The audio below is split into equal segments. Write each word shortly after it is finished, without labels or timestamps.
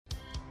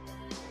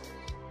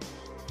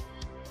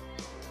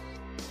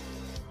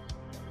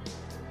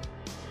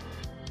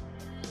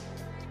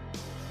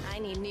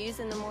need news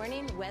in the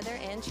morning, weather,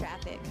 and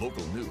traffic.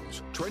 Local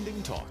news,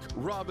 trending talk,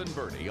 Rob and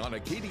Bernie on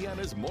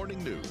Acadiana's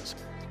Morning News.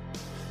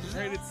 All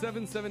right, it's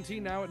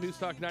 7:17 now at News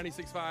Talk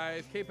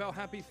 96.5. K-Pal,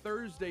 happy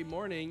Thursday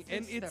morning.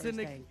 And it's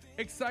an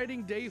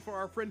exciting day for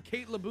our friend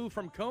Kate Labue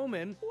from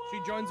Komen. What? She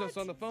joins us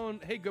on the phone.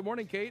 Hey, good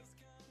morning, Kate.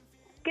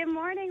 Good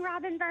morning,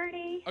 Rob and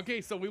Bernie.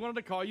 Okay, so we wanted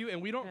to call you,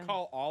 and we don't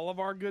call all of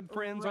our good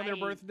friends on their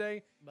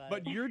birthday,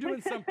 but you're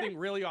doing something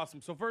really awesome.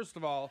 So first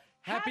of all,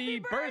 happy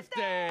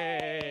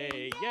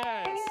birthday!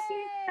 Yes! Thank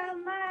you so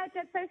much.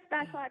 It's so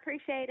special. I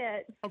appreciate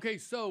it. Okay,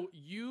 so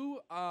you...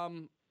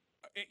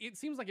 It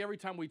seems like every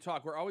time we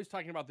talk, we're always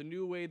talking about the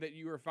new way that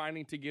you are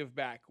finding to give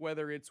back,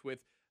 whether it's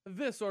with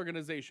this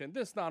organization,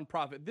 this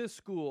nonprofit, this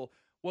school.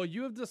 Well,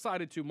 you have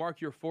decided to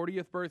mark your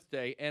 40th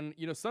birthday. And,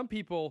 you know, some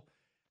people,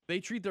 they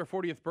treat their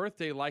 40th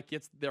birthday like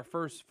it's their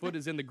first foot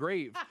is in the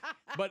grave.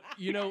 But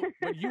you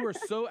are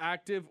so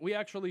active. We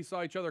actually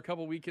saw each other a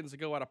couple weekends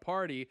ago at a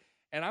party.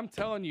 And I'm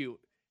telling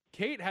you,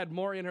 Kate had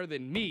more in her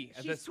than me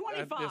at this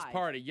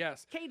party.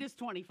 Yes. Kate is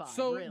 25.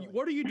 So really.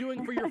 What are you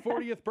doing for your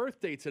 40th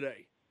birthday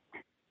today?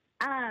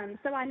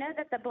 So I know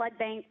that the blood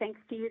bank,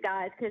 thanks to you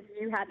guys, because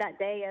you had that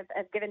day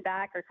of giving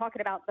back or talking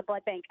about the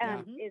blood bank,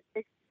 is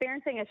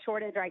experiencing a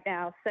shortage right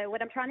now. So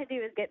what I'm trying to do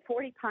is get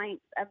 40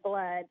 pints of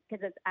blood,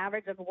 because it's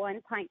average of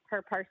 1 pint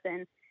per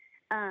person.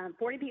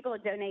 40 people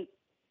would donate,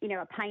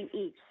 a pint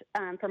each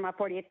for my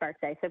 40th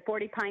birthday. So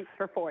 40 pints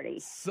for 40.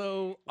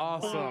 So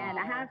awesome.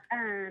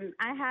 And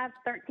I have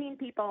 13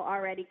 people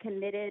already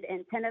committed,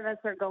 and 10 of us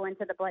are going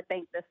to the blood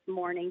bank this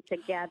morning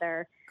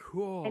together.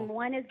 Cool. And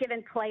one is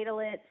given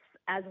platelets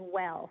as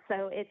well.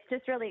 So it's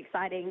just really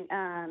exciting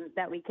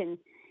that we can,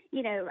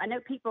 I know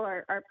people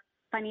are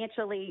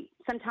financially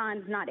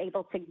sometimes not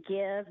able to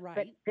give,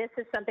 but this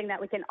is something that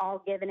we can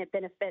all give, and it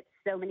benefits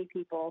so many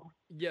people.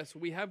 Yes,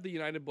 we have the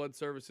United Blood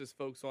Services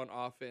folks on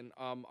often.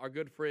 Our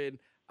good friend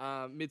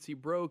Mitzi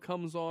Bro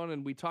comes on,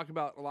 and we talk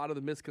about a lot of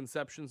the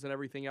misconceptions and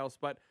everything else.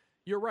 But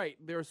you're right.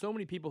 There are so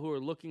many people who are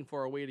looking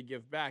for a way to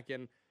give back.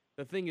 And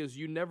the thing is,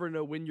 you never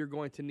know when you're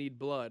going to need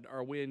blood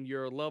or when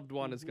your loved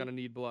one is going to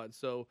need blood.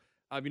 So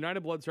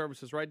United Blood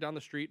Services right down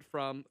the street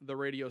from the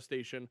radio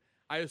station.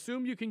 I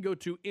assume you can go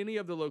to any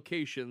of the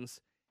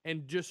locations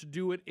and just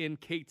do it in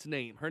Kate's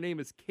name. Her name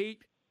is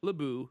Kate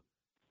Labue,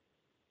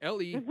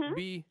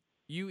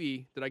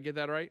 L-E-B-U-E. Did I get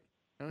that right?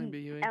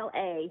 L-E-B-U-E?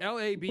 L-A.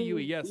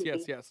 L-A-B-U-E. Yes.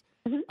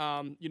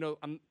 I'm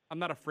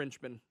not a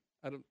Frenchman.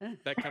 I don't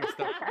that kind of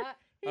stuff.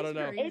 I don't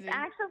know. It's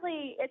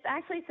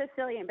actually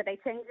Sicilian, but they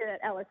changed it at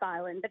Ellis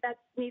Island. But that's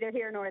neither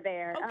here nor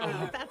there.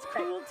 Okay, that's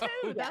cool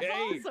too. That's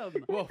awesome.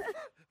 Well,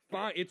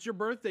 fine. It's your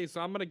birthday, so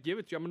I'm going to give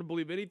it to you. I'm going to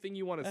believe anything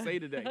you want to say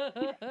today.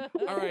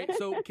 All right.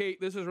 So, Kate,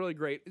 this is really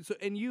great. So,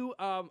 and you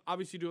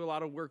obviously do a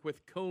lot of work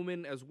with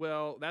Komen as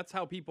well. That's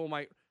how people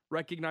might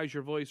recognize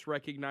your voice,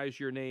 recognize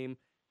your name,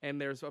 and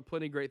there's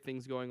plenty of great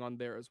things going on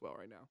there as well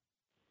right now.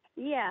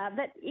 Yeah,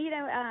 but,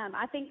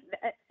 I think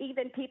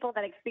even people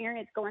that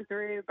experience going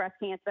through breast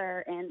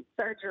cancer and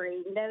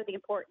surgery know the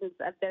importance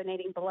of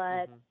donating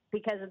blood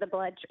because of the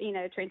blood,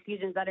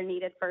 transfusions that are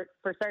needed for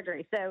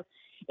surgery. So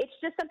it's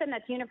just something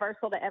that's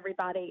universal to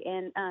everybody.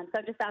 And so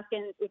I'm just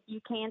asking if you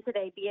can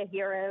today be a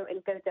hero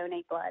and go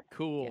donate blood.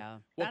 Cool. Yeah.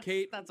 Well,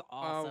 Kate, that's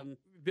awesome.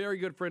 Very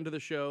good friend of the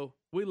show.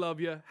 We love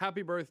you.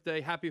 Happy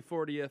birthday. Happy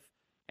 40th.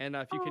 And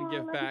if you can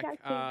give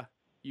back,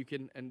 you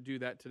can and do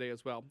that today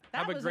as well.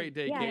 Have a great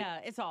day, Kate. Yeah,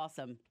 it's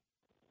awesome.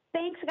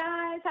 Thanks,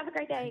 guys. Have a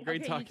great day.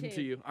 Great talking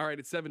to you. All right,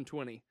 it's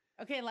 7:20.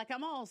 Okay,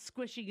 I'm all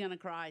squishy gonna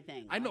cry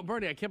thing. I know,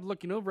 Bernie. I kept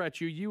looking over at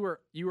you. You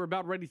were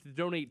about ready to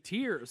donate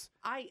tears.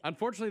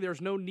 Unfortunately,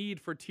 there's no need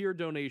for tear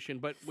donation,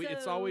 but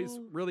it's always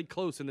really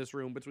close in this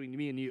room between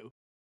me and you.